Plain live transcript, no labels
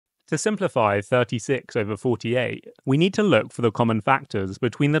To simplify 36 over 48, we need to look for the common factors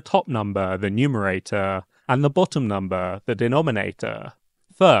between the top number, the numerator, and the bottom number, the denominator.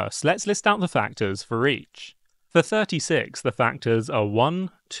 First, let's list out the factors for each. For 36, the factors are 1,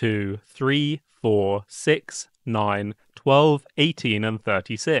 2, 3, 4, 6, 9, 12, 18, and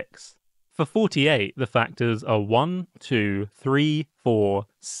 36. For 48, the factors are 1, 2, 3, 4,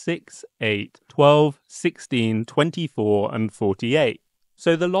 6, 8, 12, 16, 24, and 48.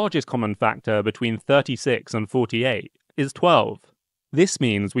 So the largest common factor between 36 and 48 is 12. This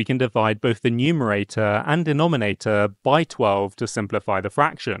means we can divide both the numerator and denominator by 12 to simplify the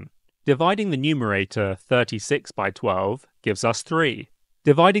fraction. Dividing the numerator 36 by 12 gives us 3.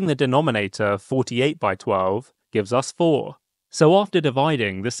 Dividing the denominator 48 by 12 gives us 4. So after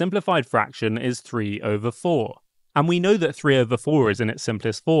dividing, the simplified fraction is 3 over 4. And we know that 3 over 4 is in its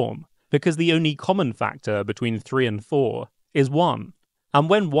simplest form, because the only common factor between 3 and 4 is 1. And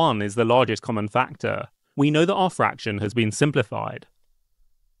when 1 is the largest common factor, we know that our fraction has been simplified.